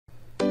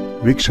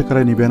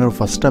ವೀಕ್ಷಕರೇ, ನೀವೇನಾದ್ರು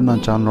first time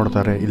ನನ್ನ ಚಾನಲ್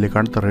ನೋಡ್ತಾರೆ, ಇಲ್ಲಿ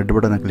ಕಾಣ್ತಾ ರೆಡ್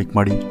ಬಟನ್ ಕ್ಲಿಕ್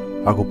ಮಾಡಿ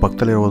ಹಾಗೂ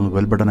ಪಕ್ಕದಲ್ಲಿರೋ ಒಂದು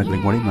ಬೆಲ್ ಬಟನ್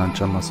ಕ್ಲಿಕ್ ಮಾಡಿ ನನ್ನ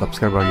ಚಾನಲ್ನ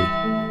ಸಬ್ಸ್ಕ್ರೈಬ್ ಆಗಿ.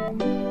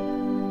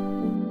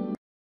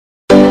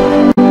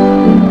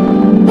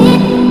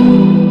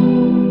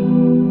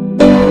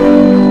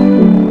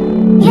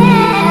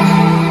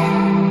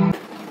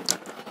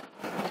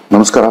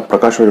 ನಮಸ್ಕಾರ,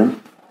 Prakash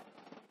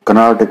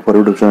Kannada tech for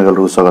YouTube channel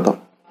ಎಲ್ಲರಿಗೂ ಸ್ವಾಗತ.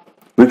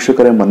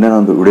 ವೀಕ್ಷಕರೇ, ಮೊನ್ನೆ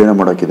ನಾನು ವಿಡಿಯೋನ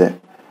ಮಾಡೋಕ್ಕಿದೆ.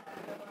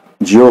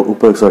 ಜಿಯೋ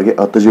ಉಪಯೋಗಿಸೋರಿಗೆ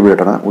 10 GB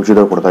ಡೇಟಾನ ಉಚಿತ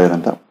ಕೊಡ್ತಾ ಇದ್ದಾರೆ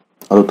ಅಂತ.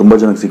 ಅದು ತುಂಬ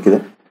ಜನಕ್ಕೆ ಸಿಕ್ಕಿದೆ,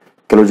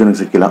 ಕೆಲವು ಜನಕ್ಕೆ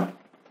ಸಿಕ್ಕಿಲ್ಲ.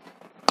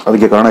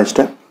 ಅದಕ್ಕೆ ಕಾರಣ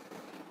ಇಷ್ಟೇ,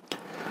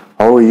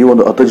 ಅವರು ಈ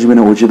ಒಂದು 10 GB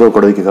ಉಚಿತ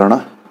ಕೊಡೋದಕ್ಕೆ ಕಾರಣ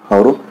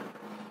ಅವರು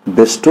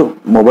ಬೆಸ್ಟ್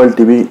ಮೊಬೈಲ್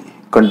ಟಿವಿ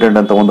ಕಂಟೆಂಟ್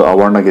ಅಂತ ಒಂದು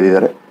ಅವಾರ್ಡ್ನ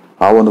ಗೆದ್ದಿದ್ದಾರೆ.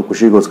 ಆ ಒಂದು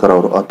ಖುಷಿಗೋಸ್ಕರ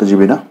ಅವರು 10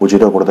 GB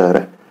ಉಚಿತ ಕೊಡ್ತಾ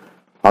ಇದ್ದಾರೆ.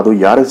 ಅದು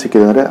ಯಾರಿಗೆ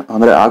ಸಿಕ್ಕಿದೆ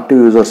ಅಂದರೆ ಆಕ್ಟಿವ್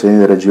ಯೂಸರ್ಸ್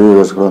ಏನಿದ್ದಾರೆ, ಜಿಯೋ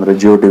ಯೂಸರ್ಸ್ಗಳು, ಅಂದರೆ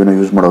ಜಿಯೋ ಟಿವಿನ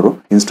ಯೂಸ್ ಮಾಡೋರು,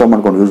 ಇನ್ಸ್ಟಾಲ್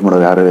ಮಾಡ್ಕೊಂಡು ಯೂಸ್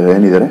ಮಾಡೋರು ಯಾರು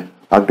ಏನಿದ್ದಾರೆ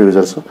ಆಕ್ಟಿವ್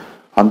ಯೂಸರ್ಸ್,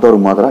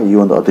 ಅಂಥವ್ರಿಗೆ ಮಾತ್ರ ಈ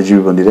ಒಂದು 10 GB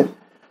ಬಂದಿದೆ.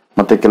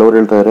 ಮತ್ತು ಕೆಲವರು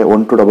ಹೇಳ್ತಾ ಇದ್ದಾರೆ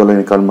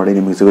 1299 ಕಾಲ್ ಮಾಡಿ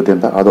ನಿಮಗೆ ಸಿಗುತ್ತೆ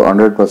ಅಂತ. ಅದು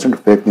 100%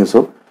 ಫೇಕ್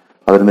ನ್ಯೂಸು.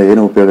 ಅದರಿಂದ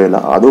ಏನೂ ಉಪಯೋಗ ಇಲ್ಲ.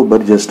 ಅದು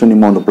ಬರೀ ಜಸ್ಟ್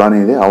ನಿಮ್ಮ ಒಂದು ಪ್ಲಾನ್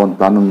ಇದೆ, ಆ ಒಂದು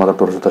ಪ್ಲಾನ್ ಮಾತ್ರ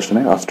ತೋರಿಸುತ್ತೆ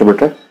ಅಷ್ಟೇ. ಅಷ್ಟು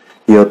ಬಿಟ್ಟರೆ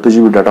ಈ 10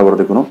 GB ಡಾಟಾ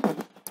ಬರೋದಕ್ಕೂ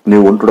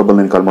ನೀವು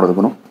 1299 ಕಾಲ್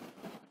ಮಾಡೋದಕ್ಕೂ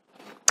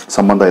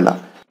ಸಂಬಂಧ ಇಲ್ಲ.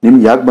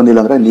 ನಿಮ್ಗೆ ಯಾಕೆ ಬಂದಿಲ್ಲ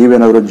ಅಂದರೆ,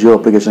 ನೀವೇನಾದರೂ ಜಿಯೋ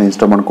ಅಪ್ಲಿಕೇಶನ್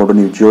ಇನ್ಸ್ಟಾಲ್ ಮಾಡಿಕೊಂಡು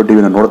ನೀವು ಜಿಯೋ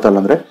ಟಿವಿನ ನೋಡ್ತಾ ಇಲ್ಲ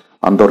ಅಂದರೆ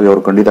ಅಂಥವ್ರಿಗೆ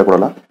ಅವರು ಖಂಡಿತ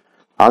ಕೊಡಲ್ಲ.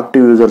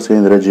 Active users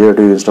ಏನಿದ್ರೆ Jio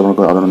TV install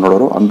ಮಾಡ್ಕೊಂಡು ಅದನ್ನು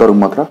ನೋಡೋರು, ಅಂಥವ್ರಿಗೆ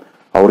ಮಾತ್ರ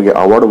ಅವ್ರಿಗೆ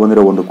ಅವಾರ್ಡ್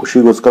ಬಂದಿರೋ ಒಂದು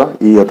ಖುಷಿಗೋಸ್ಕರ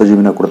ಈ 10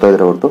 GB ಕೊಡ್ತಾ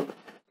ಇದ್ದಾರೆ ಹೊರತು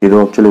ಇದು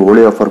ಆಕ್ಚುಲಿ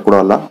ಹೋಳಿ ಆಫರ್ ಕೂಡ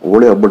ಅಲ್ಲ.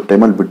 ಹೋಳಿ ಹಬ್ಬದ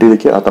ಟೈಮಲ್ಲಿ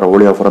ಬಿಟ್ಟಿದ್ದಕ್ಕೆ ಆ ಥರ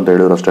ಹೋಳಿ ಆಫರ್ ಅಂತ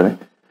ಹೇಳಿದ್ರು ಅಷ್ಟೇ.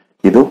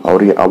 ಇದು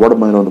ಅವರಿಗೆ ಅವಾರ್ಡ್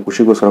ಬಂದಿರೋ ಒಂದು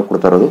ಖುಷಿಗೋಸ್ಕರ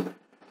ಕೊಡ್ತಾ ಇರೋದು.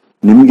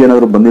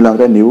 ನಿಮ್ಗೇನಾದರೂ ಬಂದಿಲ್ಲ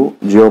ಅಂದರೆ ನೀವು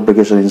ಜಿಯೋ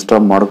ಅಪ್ಲಿಕೇಶನ್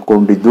ಇನ್ಸ್ಟಾಲ್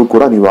ಮಾಡ್ಕೊಂಡಿದ್ದು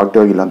ಕೂಡ ನೀವು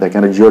ಆಕ್ಟಿವ್ ಆಗಿಲ್ಲ ಅಂತ.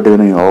 ಯಾಕೆಂದರೆ ಜಿಯೋ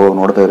ಟಿವಿನ ನೀವು ಯಾವಾಗ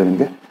ನೋಡ್ತಾ ಇದ್ರೆ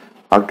ನಿಮಗೆ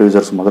ಆಕ್ಟಿವ್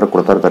ಯೂಸರ್ಸ್ ಮಾತ್ರ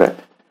ಕೊಡ್ತಾ ಇರ್ತಾರೆ.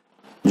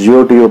 ಜಿಯೋ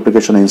ಟಿವಿ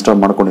ಅಪ್ಲಿಕೇಶನ್ ಇನ್ಸ್ಟಾಲ್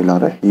ಮಾಡ್ಕೊಂಡಿಲ್ಲ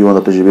ಅಂದರೆ ಈ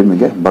ಒಂದು 10 GB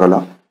ನಿಮಗೆ ಬರಲ್ಲ.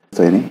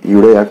 ಈ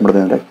ವಿಡಿಯೋ ಯಾಕೆ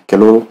ಮಾಡಿದೆ ಅಂದರೆ,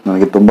 ಕೆಲವರು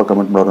ನನಗೆ ತುಂಬ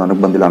ಕಮೆಂಟ್ ಮಾಡೋರು,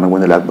 ನನಗೆ ಬಂದಿಲ್ಲ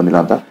ಯಾಕೆ ಬಂದಿಲ್ಲ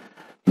ಅಂತ.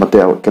 ಮತ್ತೆ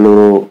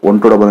ಕೆಲವರು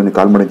 1299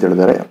 ಕಾಲ್ ಮಾಡಿ ಅಂತ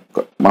ಹೇಳಿದ್ದಾರೆ.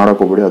 ಮಾಡೋಕೆ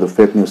ಹೋಗ್ಬೇಡಿ, ಅದು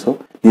ಫೇಕ್ ನ್ಯೂಸು.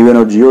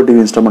 ನೀವೇನೋ ಜಿಯೋ ಟಿವಿ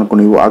ಇನ್ಸ್ಟಾಲ್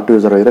ಮಾಡ್ಕೊಂಡು ನೀವು ಆಕ್ಟಿವ್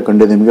ಯೂಸರ್ ಆಗಿದ್ರೆ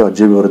ಖಂಡಿತ ನಿಮಗೆ 10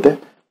 GB ಬರುತ್ತೆ.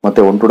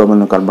 ಮತ್ತೆ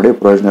 1299 ಕಾಲ್ ಮಾಡಿ,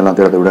 ಪ್ರಯೋಜನ ಇಲ್ಲ ಅಂತ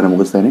ಹೇಳಿದ್ರೆ ವಿಡಿಯೋನ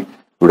ಮುಗಿಸ್ತೀನಿ.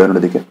 ವಿಡಿಯೋ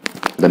ನೋಡೋದಕ್ಕೆ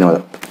ಧನ್ಯವಾದ.